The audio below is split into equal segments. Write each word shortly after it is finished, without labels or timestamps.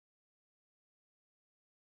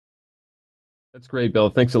That's great, Bill.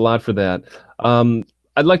 Thanks a lot for that.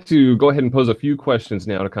 I'd like to go ahead and pose a few questions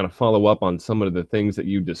now to kind of follow up on some of the things that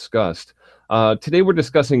you discussed. Today, we're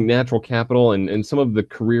discussing natural capital and some of the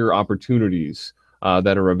career opportunities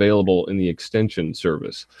that are available in the Extension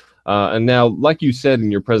service. And now, like you said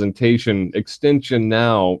in your presentation, Extension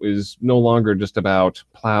now is no longer just about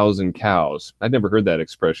plows and cows. I'd never heard that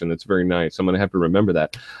expression. That's very nice. I'm going to have to remember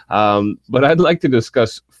that. But I'd like to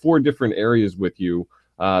discuss four different areas with you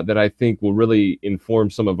that I think will really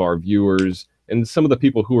inform some of our viewers and some of the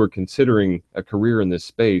people who are considering a career in this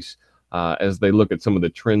space as they look at some of the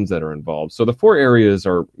trends that are involved. So the four areas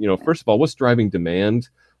are, first of all, what's driving demand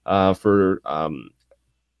uh, for um,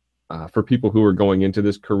 for people who are going into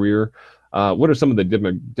this career? What are some of the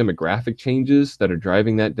demographic changes that are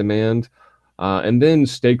driving that demand? And then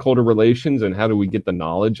stakeholder relations and how do we get the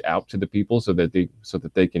knowledge out to the people so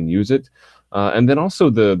that they can use it, and then also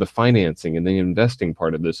the financing and the investing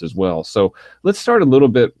part of this as well. So let's start a little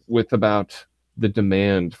bit with about the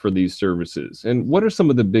demand for these services and what are some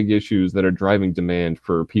of the big issues that are driving demand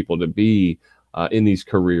for people to be in these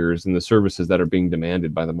careers and the services that are being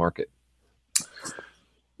demanded by the market.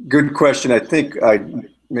 Good question. I think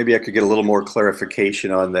maybe I could get a little more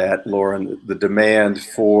clarification on that, Lauren. The demand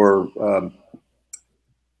for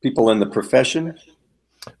people in the profession.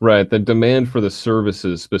 Right, the demand for the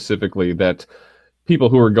services specifically that people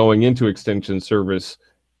who are going into extension service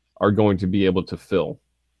are going to be able to fill.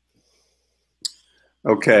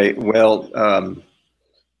 Okay, well,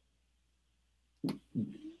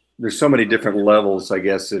 there's so many different levels, I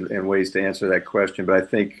guess, and ways to answer that question. But I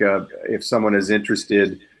think if someone is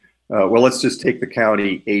interested, well, let's just take the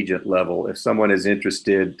county agent level. If someone is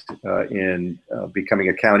interested in becoming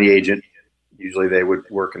a county agent, usually they would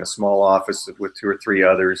work in a small office with two or three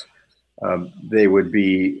others. They would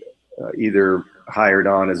be either hired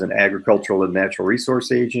on as an agricultural and natural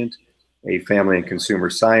resource agent, a family and consumer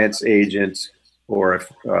science agent, or a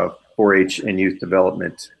 4-H and youth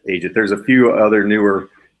development agent. There's a few other newer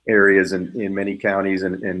areas in many counties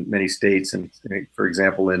and in many states. And for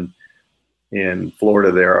example, in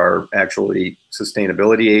Florida, there are actually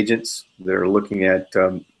sustainability agents. They're looking at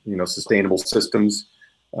sustainable systems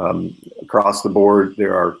across the board.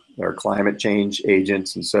 There are climate change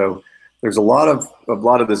agents, and so there's a lot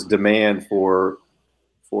of this demand for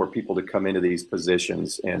people to come into these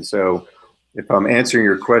positions. And so, if I'm answering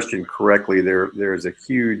your question correctly, there's a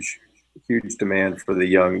huge demand for the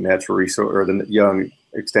young natural resource or the young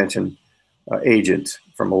extension agent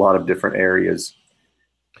from a lot of different areas.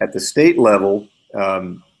 At the state level,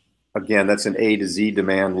 again, that's an A to Z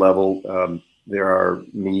demand level. There are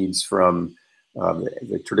needs from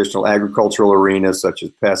the traditional agricultural arena, such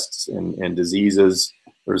as pests and diseases.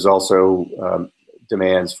 There's also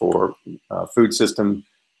demands for food system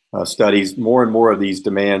studies. More and more of these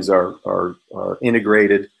demands are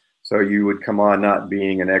integrated. So you would come on not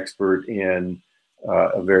being an expert in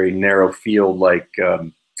a very narrow field like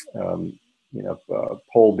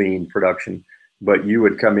pole bean production, but you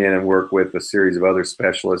would come in and work with a series of other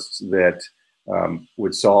specialists that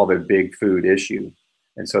would solve a big food issue.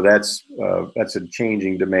 And so that's a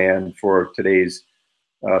changing demand for today's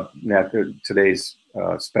young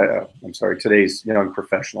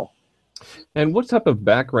professional. And what type of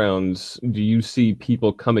backgrounds do you see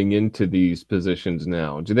people coming into these positions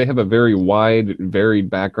now? Do they have a very wide, varied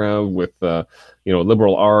background with,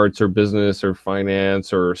 liberal arts or business or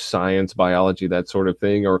finance or science, biology, that sort of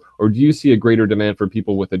thing? Or do you see a greater demand for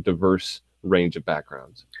people with a diverse range of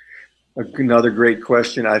backgrounds? Another great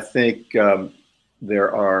question. I think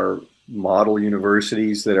there are model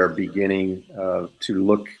universities that are beginning to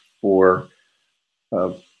look for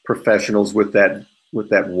professionals with that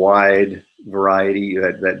wide variety,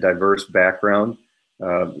 that diverse background.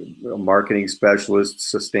 Marketing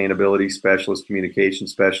specialists, sustainability specialists, communication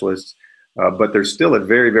specialists, but there's still a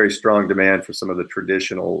very, very strong demand for some of the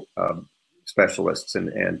traditional specialists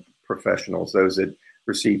and professionals, those that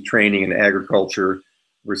receive training in agriculture,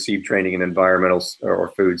 receive training in environmental or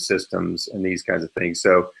food systems and these kinds of things.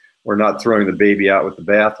 So we're not throwing the baby out with the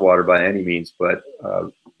bathwater by any means, but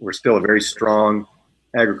we're still a very strong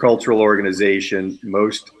agricultural organization.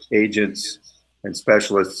 Most agents and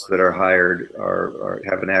specialists that are hired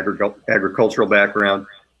have an agricultural background,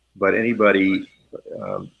 but anybody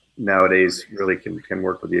nowadays really can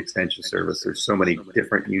work with the extension service. There's so many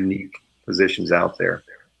different unique positions out there.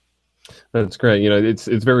 That's great. It's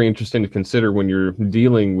very interesting to consider when you're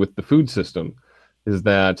dealing with the food system, is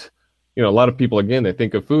that, a lot of people, again, they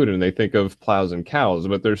think of food and they think of plows and cows,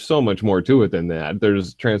 but there's so much more to it than that.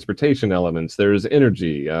 There's transportation elements, there's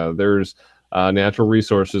energy, there's natural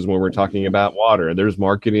resources when we're talking about water, there's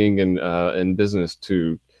marketing and business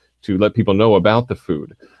to to let people know about the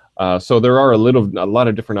food. So there are a lot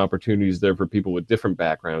of different opportunities there for people with different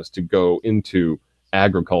backgrounds to go into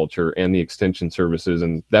agriculture and the extension services,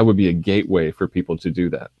 and that would be a gateway for people to do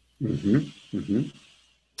that. Mm-hmm.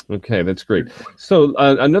 Mm-hmm. Okay, that's great. So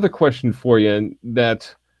another question for you, and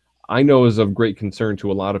that I know is of great concern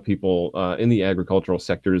to a lot of people in the agricultural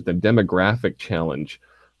sector, is the demographic challenge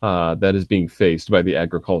that is being faced by the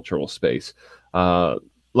agricultural space.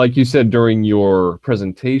 Like you said during your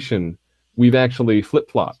presentation, we've actually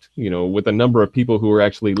flip-flopped, with a number of people who are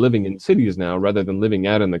actually living in cities now rather than living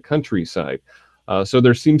out in the countryside. So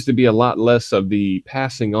there seems to be a lot less of the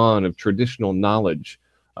passing on of traditional knowledge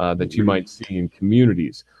that you might see in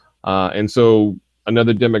communities. And so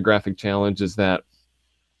another demographic challenge is that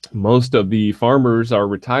most of the farmers are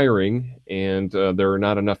retiring, and there are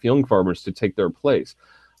not enough young farmers to take their place.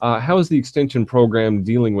 How is the extension program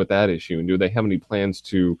dealing with that issue, and do they have any plans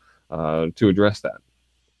to address that?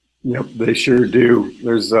 Yep, they sure do.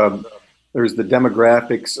 There's the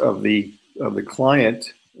demographics of the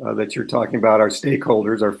client that you're talking about, our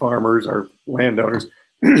stakeholders, our farmers, our landowners.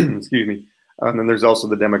 Excuse me. And then there's also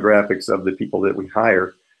the demographics of the people that we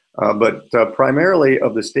hire. But primarily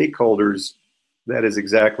of the stakeholders, that is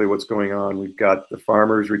exactly what's going on. We've got the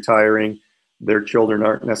farmers retiring. Their children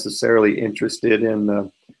aren't necessarily interested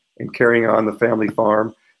in carrying on the family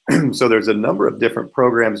farm. So there's a number of different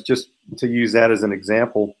programs, just to use that as an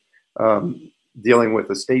example, dealing with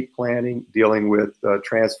estate planning, dealing with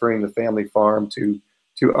transferring the family farm to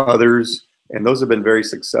others, and those have been very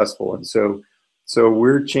successful. And so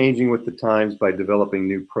we're changing with the times by developing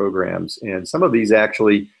new programs, and some of these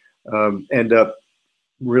actually end up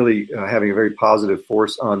really having a very positive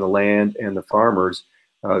force on the land and the farmers.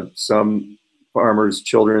 Some farmers'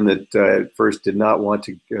 children that at first did not want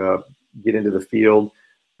to get into the field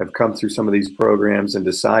have come through some of these programs and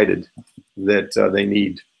decided that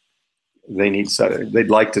they'd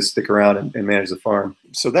like to stick around and manage the farm.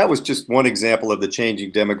 So that was just one example of the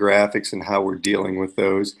changing demographics and how we're dealing with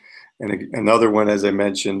those. And another one, as I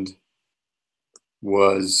mentioned,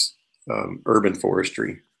 was urban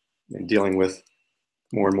forestry and dealing with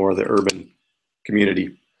more and more of the urban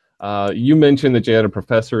community. You mentioned that you had a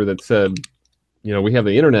professor that said, we have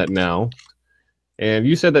the internet now, and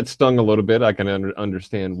you said that stung a little bit. I can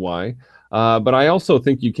understand why. But I also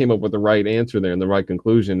think you came up with the right answer there, and the right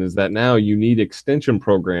conclusion is that now you need extension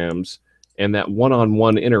programs and that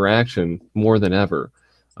one-on-one interaction more than ever.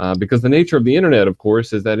 Because the nature of the internet, of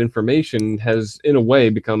course, is that information has, in a way,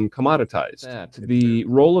 become commoditized. The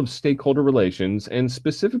role of stakeholder relations, and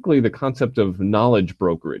specifically the concept of knowledge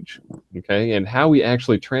brokerage, okay, and how we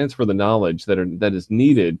actually transfer the knowledge that is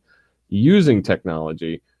needed using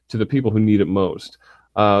technology to the people who need it most.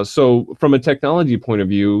 So from a technology point of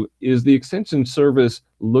view, is the extension service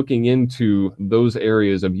looking into those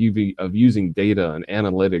areas of using data and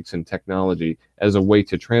analytics and technology as a way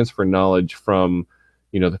to transfer knowledge from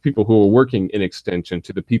the people who are working in extension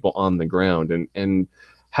to the people on the ground? And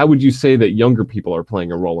how would you say that younger people are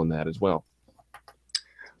playing a role in that as well?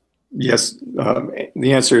 Yes,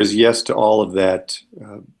 the answer is yes to all of that.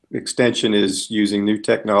 Extension is using new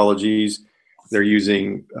technologies. They're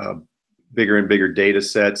using bigger and bigger data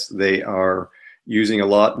sets. They are using a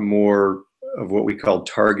lot more of what we call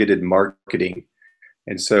targeted marketing.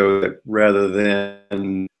 And so rather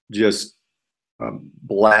than just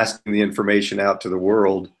blasting the information out to the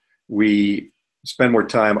world, we spend more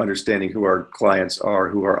time understanding who our clients are,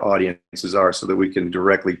 who our audiences are, so that we can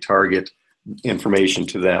directly target information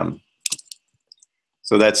to them.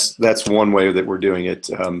 So that's one way that we're doing it.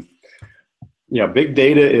 Big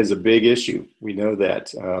data is a big issue. We know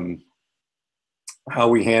that. How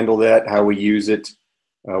we handle that, how we use it,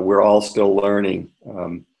 we're all still learning.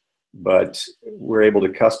 But we're able to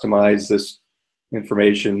customize this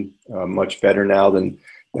information much better now than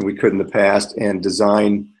we could in the past, and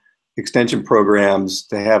design extension programs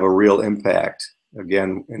to have a real impact.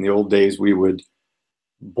 Again, in the old days, we would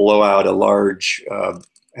blow out a large,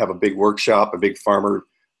 have a big workshop, a big farmer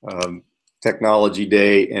technology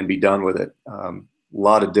day, and be done with it. A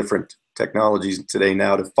lot of different technologies today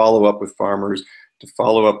now to follow up with farmers, to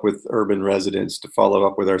follow up with urban residents, to follow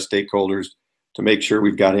up with our stakeholders, to make sure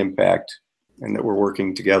we've got impact and that we're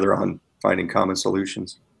working together on finding common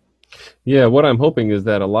solutions. Yeah, what I'm hoping is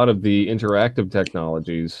that a lot of the interactive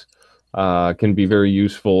technologies can be very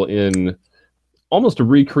useful in almost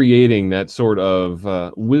recreating that sort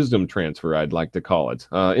of wisdom transfer, I'd like to call it.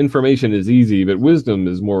 Information is easy, but wisdom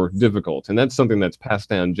is more difficult. And that's something that's passed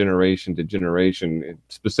down generation to generation,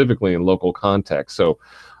 specifically in local context. So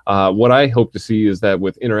what I hope to see is that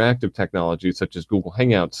with interactive technologies such as Google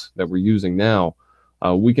Hangouts that we're using now,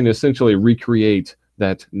 we can essentially recreate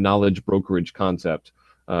that knowledge brokerage concept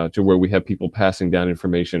to where we have people passing down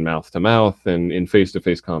information mouth to mouth and in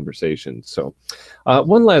face-to-face conversations. So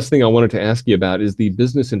one last thing I wanted to ask you about is the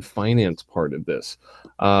business and finance part of this.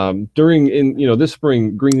 This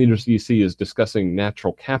spring, GreenLeaders DC is discussing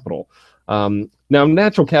natural capital. Now,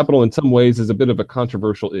 natural capital in some ways is a bit of a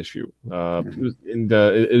controversial issue.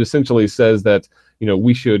 It essentially says that,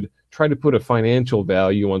 we should try to put a financial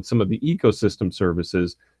value on some of the ecosystem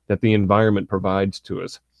services that the environment provides to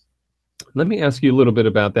us. Let me ask you a little bit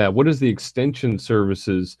about that. What is the extension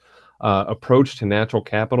services approach to natural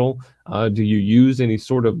capital? Do you use any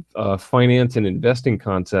sort of finance and investing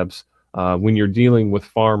concepts when you're dealing with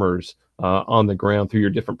farmers on the ground through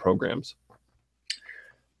your different programs?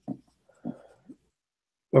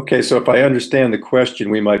 Okay, so if I understand the question,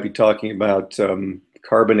 we might be talking about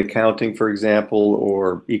carbon accounting, for example,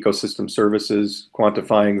 or ecosystem services,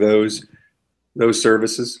 quantifying those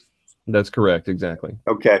services. That's correct, exactly.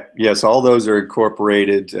 Okay, yes, all those are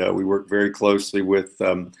incorporated. We work very closely with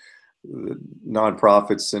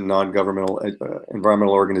nonprofits and non-governmental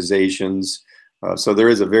environmental organizations. So there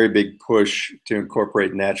is a very big push to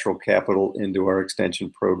incorporate natural capital into our extension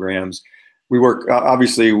programs. We work,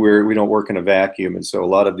 obviously, we don't work in a vacuum, and so a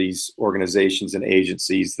lot of these organizations and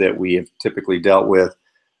agencies that we have typically dealt with,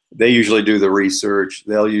 they usually do the research.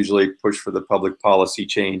 They'll usually push for the public policy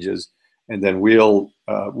changes, and then we'll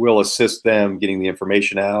assist them getting the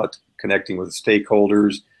information out, connecting with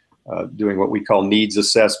stakeholders, doing what we call needs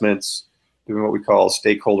assessments, doing what we call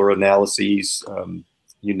stakeholder analyses,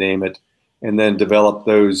 you name it, and then develop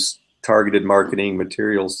those targeted marketing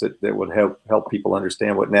materials that would help people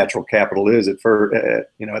understand what natural capital is at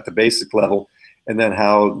the basic level, and then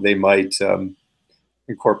how they might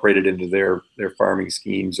incorporate it into their farming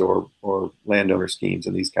schemes or landowner schemes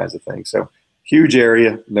and these kinds of things. So huge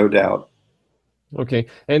area, no doubt. Okay,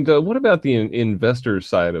 and what about the investor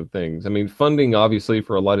side of things? I mean, funding obviously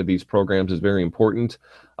for a lot of these programs is very important.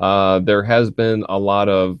 There has been a lot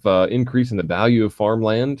of increase in the value of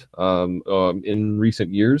farmland in recent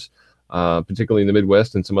years, particularly in the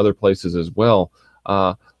Midwest and some other places as well.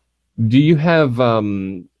 Do you have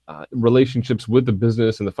relationships with the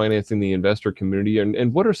business and the financing, the investor community,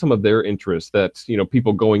 and what are some of their interests that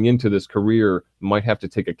people going into this career might have to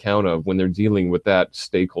take account of when they're dealing with that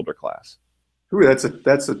stakeholder class? Ooh, that's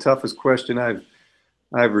the toughest question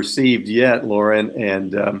I've received yet, Lauren,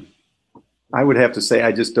 and I would have to say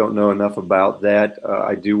I just don't know enough about that.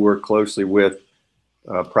 I do work closely with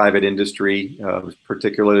private industry,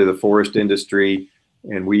 particularly the forest industry,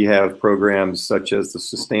 and we have programs such as the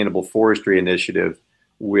Sustainable Forestry Initiative,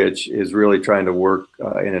 which is really trying to work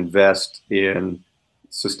and invest in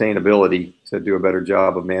sustainability to do a better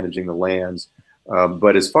job of managing the lands.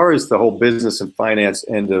 But as far as the whole business and finance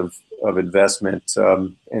end of investment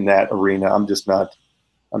in that arena, I'm just not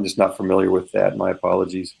familiar with that. My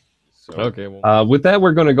apologies. Okay. Well, with that,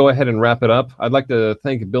 we're going to go ahead and wrap it up. I'd like to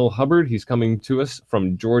thank Bill Hubbard. He's coming to us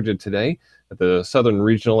from Georgia today at the Southern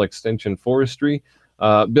Regional Extension Forestry.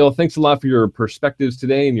 Bill, thanks a lot for your perspectives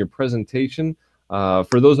today and your presentation.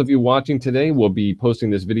 For those of you watching today, we'll be posting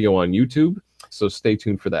this video on YouTube, so stay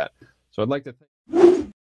tuned for that. So I'd like to thank